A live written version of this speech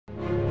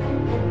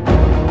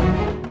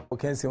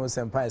Kensi on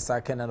Senpai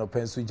Saken and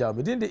Open Suja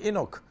within the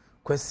Enoch.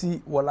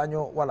 Kwesi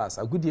Walanyo Wallace,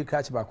 a good year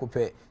catch back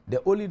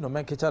the only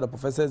nomenclature the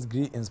professor's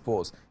degree in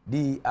sports,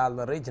 the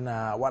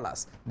Regina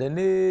Wallace, the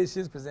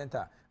nation's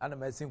presenter, and the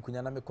medicine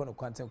Kunyana Mekono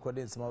Quantum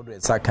Credit Small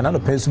Dress. I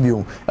cannot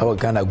pencil our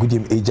Ghana good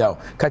him age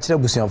out. Catch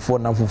up with your 4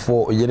 number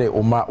 4 Yere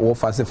Oma or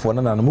Fast for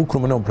Nana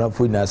Mukuman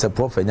Platform as a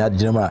prophet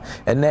Yajima,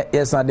 and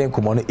yes, I didn't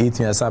come on 18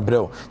 years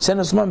abroad.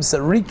 Shannon Mum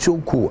said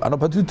Richo Cool, and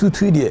opportunity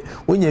to 2 years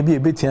when you be a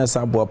bit in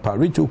Sabo,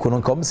 Richo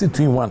Cool, come see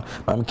 2 in 1.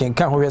 I can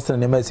count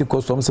Western and Mexico,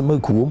 some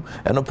milk womb,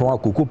 and upon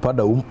Kuku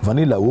Pada womb,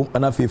 vanilla womb,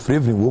 and a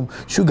flavoring womb,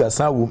 sugar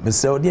sour womb,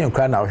 Mr. Odi and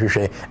Crown out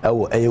here,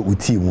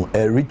 uti womb,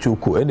 a Richo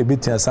Cool, and a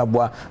bit in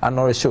Sabo, and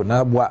or a show,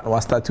 now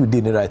was started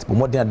dinner right, but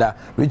more than that,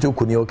 Richo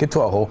Kunio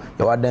Ketoho,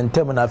 you are then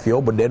terminal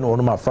for but then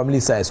on my family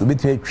size, will be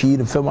tree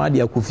and family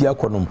Kufia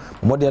Konum,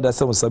 more than that,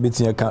 some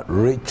Sabitin account,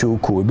 Richo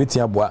Cool,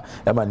 Bitiabwa,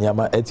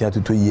 Emaniama, Etia to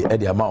 2 years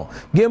at the amount.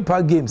 Game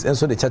Park Games, and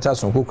so the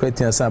Chachas on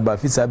Cretin and Samba,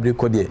 Fisabri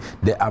Cody,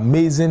 the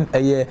amazing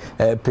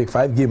pick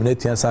 5 game in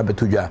Etian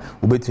Sabatuja,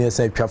 will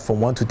be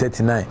from 1 to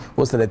 39.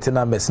 What's the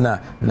Tena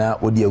Mesna? Now,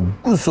 would you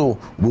Guso,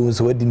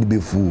 was wedding be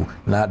fool.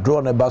 Now, draw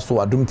a basso,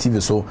 Adom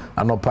TV so,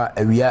 and Opa,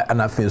 area,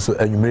 and I feel so,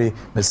 and you may,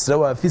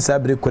 Mr.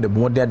 Fisabri Cody,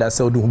 more than that,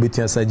 so do be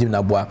Sajim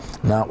Nabwa.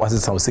 Now, was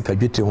it some sick a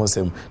duty on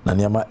him,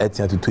 Nanyama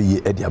Etian to 2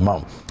 years at the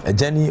amount. A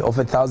journey of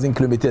 1,000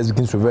 kilometers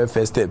begins with very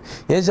first step.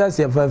 Yes, just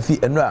your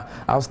feet and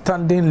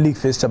outstanding league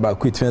first about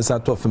quit fence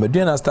out of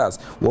Medina Stars,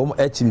 warm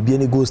HB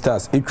any go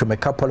stars, it from a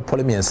couple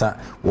polymiansa,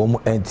 warm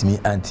anti-me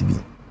anti-be.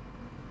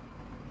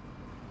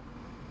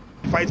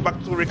 Fights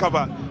back to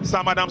recover.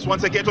 Sam Adams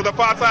once again to the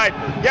far side.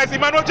 Yes,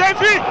 Emmanuel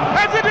Jeffrey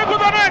has it into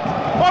the net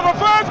for the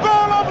first goal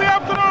of the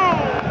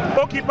afternoon.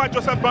 Goalkeeper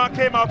Joseph Barr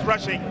came out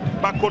rushing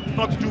but could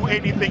not do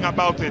anything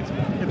about it.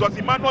 It was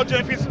Emmanuel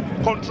Jeffrey's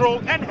control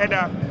and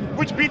header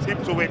which beat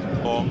him to it.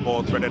 Long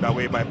ball threaded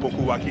away by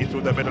Pokuwaki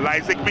through the middle.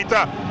 Isaac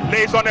Mita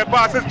lays on a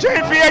pass. It's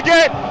Jeffrey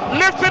again.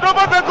 Lifts it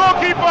over the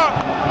goalkeeper.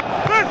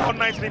 This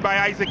nicely by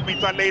Isaac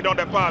Mita laid on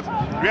the pass.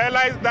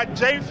 Realized that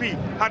Jeffrey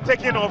had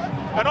taken off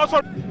and also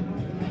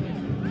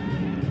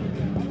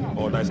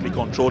nicely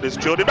controlled his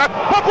children back.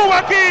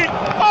 Pokuwaki!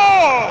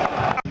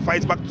 Oh!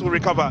 Fights back to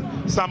recover.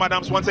 Sam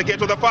Adams once again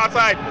to the far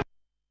side.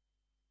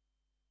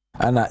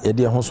 Anna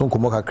Edia Honson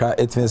Komokakra,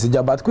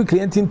 Etvensia, but quickly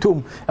entering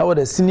Tom, our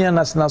the senior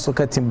national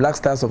soccer team Black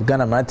Stars of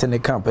Ghana Mountain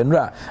Camp and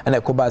Ra and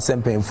a Koba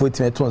Sempe in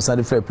 14 on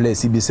Sunday Fair Play,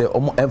 CBC,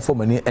 Omo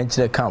Informony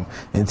entry camp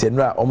in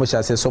Tenra, almost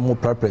as a somo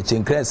preparatory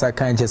in Cresa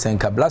Kanches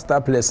and Black Star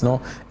Place no,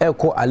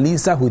 Echo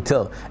Alisa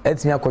Hotel,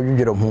 Etmia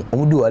Conjurum,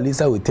 Udu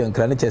Alisa Hotel, and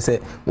Craniche say,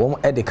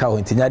 Womo Edica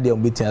in Tinadi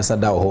on Bitin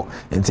Sadaho,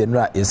 in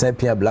Tenra, in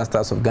Saint Black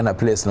Stars of Ghana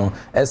Place no,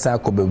 Esa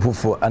Kobe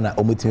Bufo, and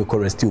Omiti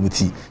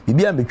Correstumiti.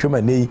 Bibian became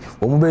a nay,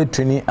 Omo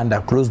training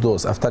under closed doors.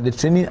 After the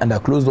training and the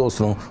closed doors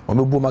no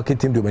omebu market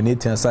team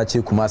dominating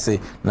Sachi Kumase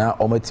na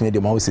ometime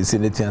de mawse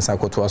senate and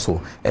Sakoto so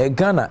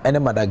Ghana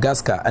and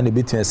Madagascar and the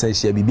between say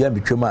bibia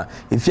bitwema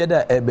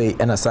ifiada ebe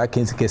and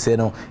Asakins kese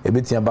no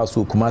ebetia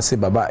baso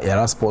Kumase Baba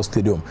Yara Sports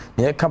Stadium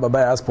na ka Baba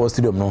Yara Sports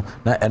Stadium no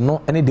na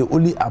eno any the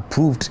only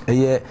approved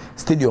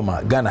stadium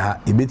Ghana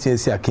ha ebetia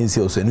si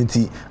akinsi also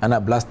nuti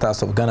and Black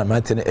Stars of Ghana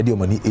Mountain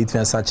Ediomani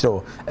 18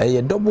 Sachiro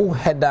double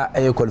header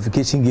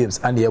qualification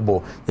games and the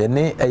ball ye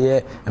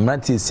ne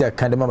Manti si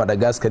akandema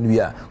Madagascar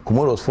Canvia,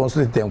 Comoros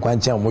Fonso,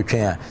 Tenkwancha,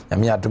 Mochea,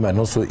 Yamia Duma,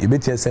 no so,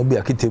 Ibitia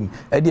Sembu Akitim,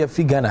 Edia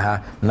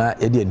Figana, na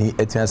Ediani,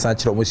 Etian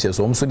Sancho, Moshe,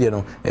 so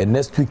Omsodiano, and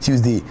next week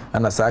Tuesday,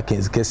 and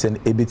Asakins, Kesen,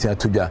 Ebitia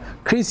Tuja,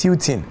 Chris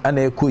Houghton, and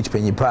a coach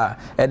Penipa,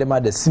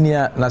 Edema, the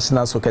senior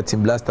national soccer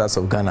team Black Stars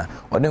of Ghana,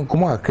 or then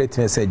Kumoha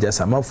creating a just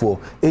a month for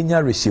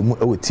Enya Rishimu,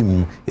 our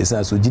team, is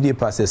as GD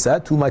passes,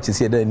 too much is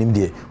here in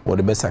India, or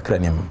the best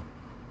acronym.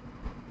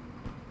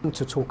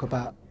 To talk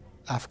about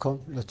AFCON,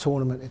 the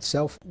tournament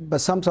itself.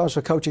 But sometimes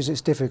for coaches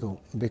it's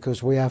difficult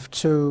because we have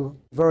 2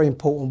 very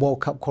important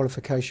World Cup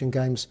qualification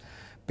games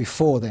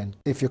before then.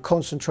 If your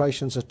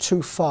concentrations are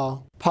too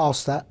far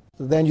past that,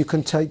 then you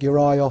can take your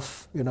eye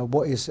off, you know,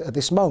 what is at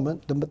this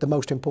moment the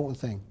most important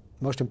thing.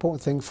 The most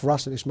important thing for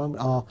us at this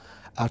moment are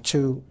our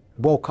 2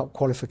 World Cup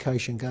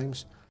qualification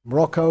games.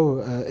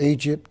 Morocco,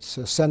 Egypt,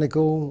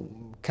 Senegal,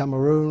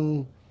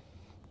 Cameroon,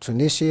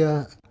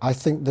 Tunisia. I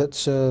think that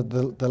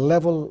the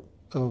level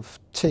of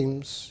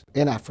teams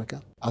in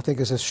Africa, I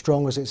think is as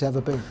strong as it's ever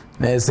been.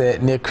 There's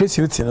near Chris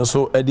Houghton,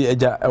 so Eddie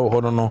Eja,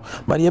 no.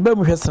 But you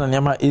better have some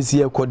Yama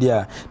Asia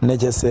Kodia,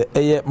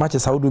 Najas,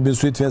 matches how do be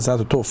sweet fence out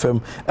of top firm,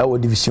 our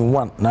Division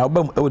 1. Now,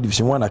 our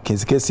Division 1 at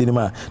Kings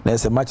Cinema,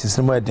 there's a match in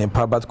cinema,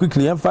 but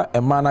quickly, and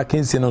Mana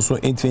Kings also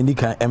into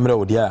Indica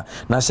Emerald, yeah.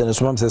 National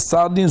Swamp says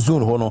Southern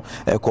Zone Hono,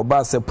 a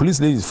Kobasa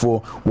police ladies for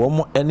one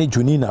more any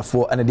Junina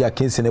for and the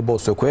Kings in a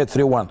boss, so quite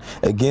 3-1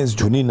 against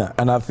Junina,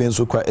 and I feel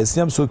so quite a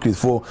same so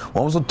for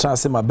almost trans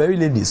ase ma Berry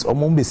ladies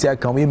omo mbesi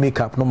aka we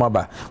makeup no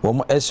maba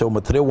omo ehye omo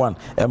 3-1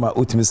 ema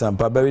utimi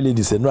sampa Berry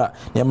ladies enura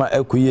nyama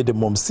ekoye de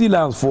mom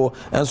Sealands for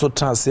enso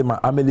transe ma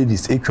Ame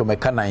ladies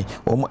etwomekanan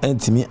omo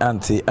antimi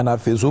ante ana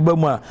fezo ba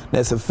mu a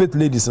na se Faith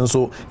ladies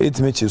nso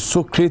etimi che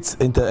Socrates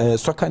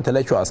soccer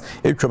intellectuals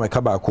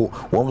etwomeka ba ko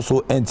wom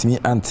so antimi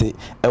ante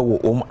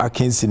ewo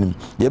akensinim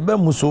ye ba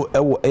mu so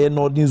ewo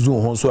northern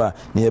zone ho so a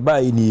na ye ba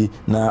yi ni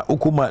na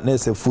okuma na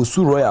se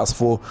Fosu Royals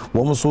for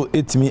wom so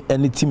etimi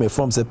any team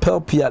from se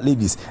Pelpia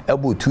ladies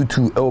ebo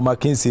 2-2 ewo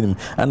makensinim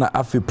ana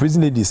afi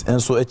prison ladies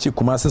enso echi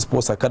Kumasi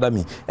Sports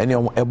Academy ene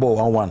ebo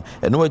 1-1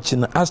 eno echi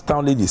na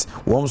Ashtown ladies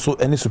wom so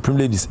any Supreme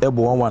ladies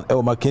ebo 1-1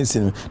 ewo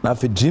makensinim na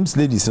afi Dreams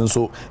ladies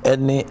enso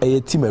ene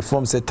team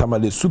from se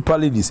Tamale Super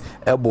ladies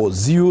ebo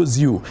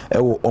 0-0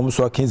 ewo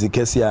omso akenzi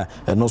kesia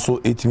eno so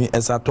etimi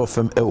esa to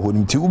fam ewo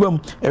honimti ubam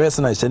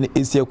ewese na hyene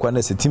esie kwa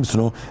na se teams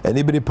no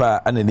ene biri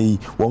pa anani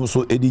wom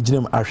so edi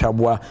ginem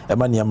ahwaboa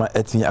ema niama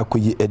etini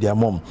akoyi edi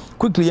amom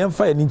quickly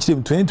yemfa ye nchirem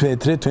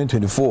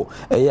 2023-2024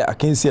 eye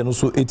akensi eno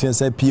so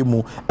etwensa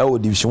PM ewo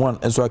division 1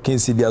 enso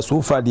akensi dia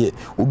so far de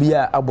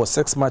obia abo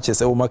 6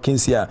 matches ewo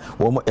makensi a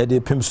wom ede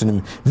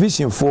pemsunim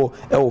vision 4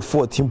 ewo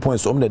 14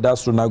 points omne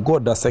dasro na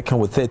God da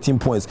second with 13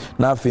 points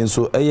na afen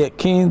so eye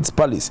Kings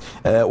Palace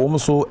wom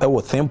so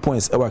ewo 10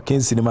 points ewo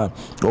akensi ni ma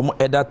wom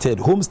eda third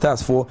Home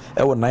Stars 4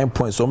 ewo 9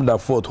 points wom da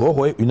fourth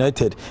Hohoe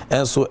United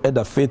enso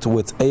eda fifth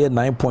with eye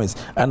 9 points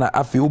ana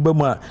afi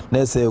ubema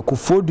na se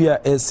Kufodua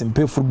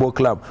Simpe Football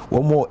Club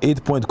wom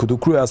 8 points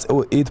Kutokruas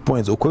ewo 8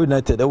 points Oko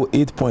United ewo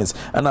 8 points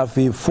ana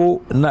afi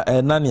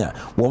 4 Nania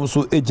wom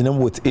so ejinem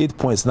with 8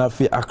 points na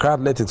afi Accra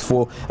Athletics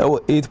 4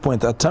 ewo 8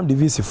 points Atam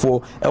Divisi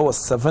 4 ewo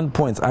 7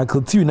 points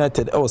Uncle T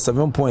United ewo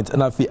 7 points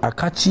ana afi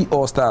Akachi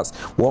All Stars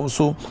wom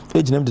so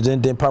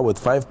ejinem de power with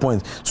 5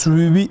 points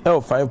Surubi ewo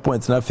 5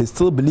 points na afi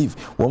Still Believe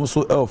wom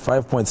so ewo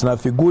 5 points na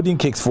afi Golden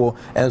Cakes 4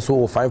 and so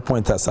 5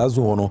 points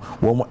asazo hono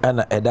wom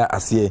ana eda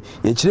asiye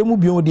ye kiremu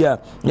biom dia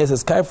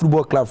yes Sky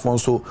Football Club for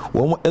so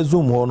wom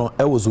ezum hono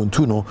ewo zone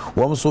 2 no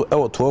wom so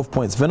ewo 12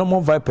 points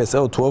Venom Vipers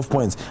ewo 12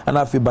 points and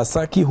afi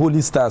Basaki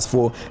Holy Stars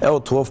for ewo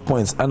 12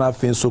 points and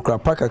afi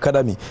Sokra Park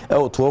Academy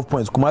ewo 12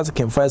 points Kumasi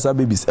Kemfaisa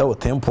Babies ewo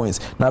 10 points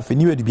na afi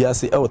New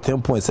Edibiase ewo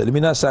 10 points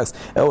Elimina Sharks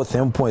ewo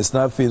 10 points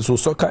na afi so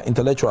Soccer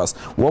Intellectuals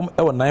wom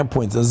ewo 9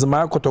 points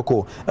Zama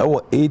Kotoko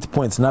ewo 8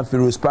 points na afi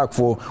Rose Park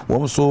for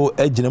wom so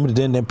ejinem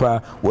de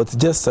dempa with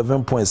just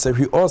 7 points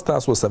Every All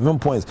Stars was 7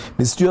 points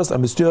Mysterious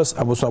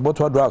aboso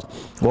abotwa draft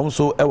wom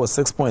so ewo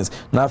 6 points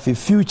na afi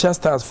Future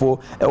Stars for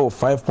ewo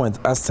 5 points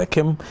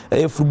Asekem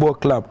Football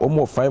Club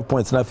omo 5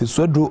 points na afi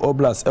Swedru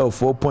Oblast ewo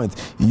 4 points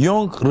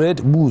Young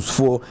Red Bulls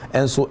for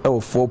enso ewo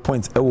 4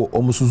 points ewo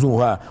omsuzun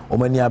ha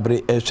omani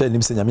abre ehwe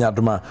nim se nyame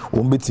adoma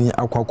ombetini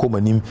akwakọ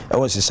manim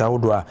ewo hihya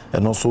hodo a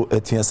eno so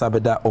etiensa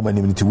beda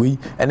omanim ntiwi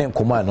ene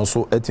nkoma eno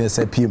so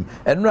etiensa PM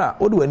enra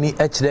odwani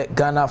ekire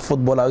Ghana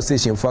Football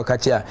Association for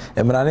akache a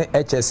emrane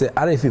HS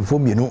RF fo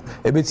mienu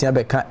ebetia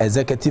beka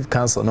Executive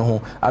Council no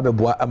ho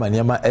abeboa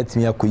amaniama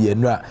etimi akoyi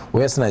enra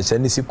wesna hye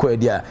ne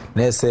sikwadi a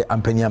na ese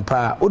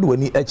ampanyampa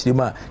odwani ekire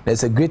ma na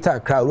ese Greater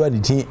Accra Ruani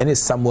din ene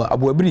Samuel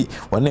Abuabiri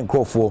wone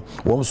nkrofo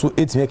wom so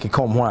etimi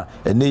akeka ho a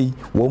enei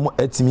wom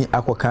etimi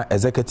akoka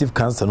Executive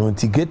Council no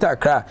nti Greater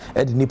Accra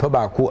edi nipa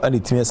ba ko ane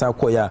etimi asa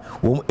akoya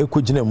wom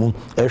ekogina mu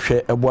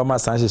ehwe eboa ma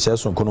san hye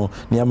sonko no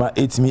niama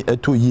etimi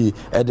etoyi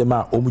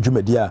edema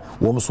omdwumadi a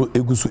wom so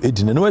egusu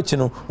edine no achi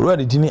no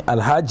Ruani din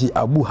Alhaji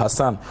Abu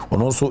Hassan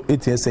ono so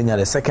etimi senya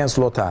the second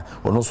slaughter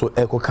ono so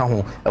ekoka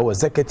ho ewo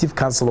Executive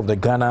Council of the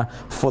Ghana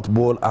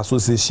Football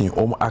Association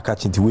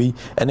akachintiwe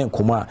ene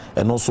nkoma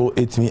eno so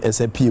etimi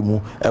SPM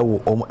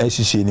ewo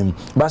ehihye nim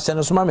ba hye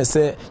no so ma me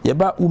se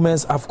yeba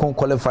Women's AFCON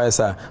qualifiers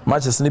a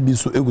matches ne bi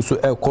so eguso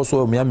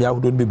ekoso miamia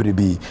ahodo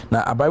bebrebe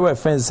na abayewa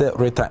fence se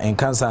Rita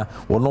Enkansa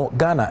wono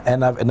Ghana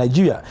and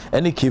Nigeria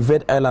ene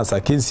Cape Islands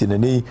akensi ne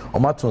nei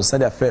omaton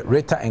sade afa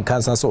Rita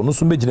Enkansa so no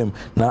so meginem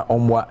na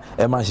omwa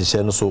ema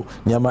hye no so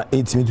nyama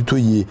etimi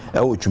tutoyi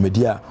ewo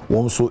twumadi a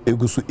wom so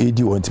eguso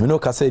edi wontimi no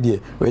kasa de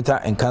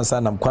Rita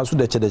Enkansa nam kwaso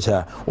de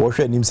chedecha wo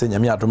hwe nim se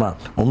nyame adoma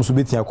wom so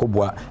betia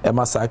koboa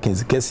ema sa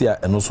akensi kesia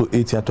eno so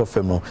etia to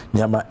fem no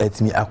nyama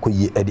etimi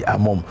akoyi edi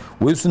amom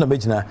wesu na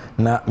megina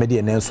na mede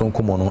enenso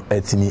nkomo no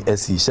etimi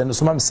esi hye no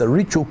so ma mse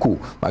Richoku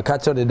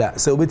makacho de da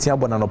se obetia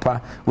bona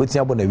nopa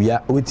wetia bona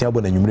wia wetia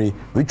bona nwumre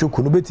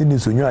Richoku no beti ni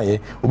so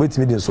nwaye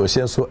obetimi de so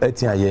hye so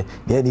etia ye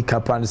ne ni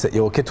kapan se ye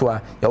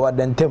oketwa ye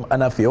wadentem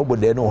anafe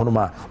obode no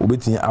honoma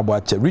obetimi abo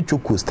ache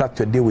Richoku start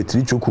your day with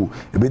Richoku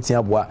obetimi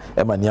abo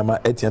ema niama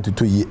etia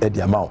tutoyi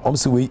edi ama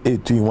omse we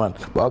 821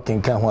 ba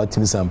okenka ho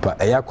atimi sampa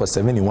eya ko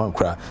 71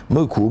 kra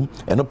milk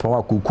eno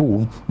pawa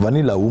kuku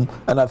vanilla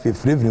anafe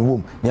flavor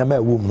wom niama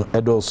wom no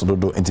edo so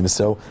dodo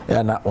intimisel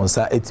ya na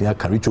onsa etimi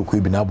aka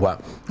Richoku bi na boa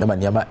ema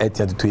niama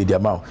etia tutoyi edi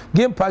ama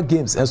Game Park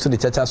Games enso de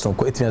chacha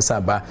sonko etimi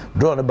samba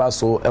draw no ba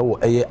so ewo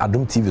eye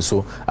Adom TV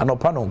so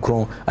anopa no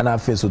nkron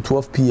anafe so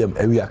 12 PM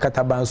ewia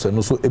kataban so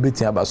no so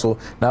ebetia aba so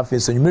na afe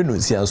so nwumre no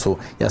nsia so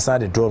ya sa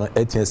de draw no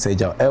etimi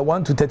seja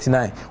 1 to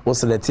 39 was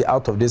selected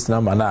out of this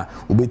number na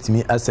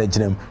obetimi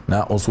asaginem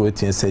na onso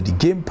etimi se the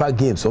Game Park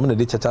Games so mo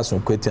de chacha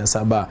sonko etimi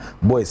samba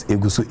boys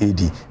eguso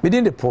AD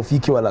within the Prof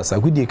Iki Wallace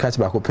agudi catch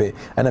back up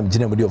and I'm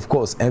generally of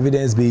course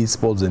evidence based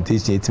sports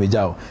presentation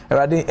etmejaw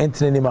erade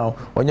entene ni ma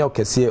onya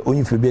okese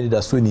onyi fe be ni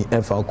da so ni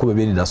emfa ko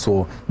be ni da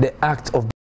so the act of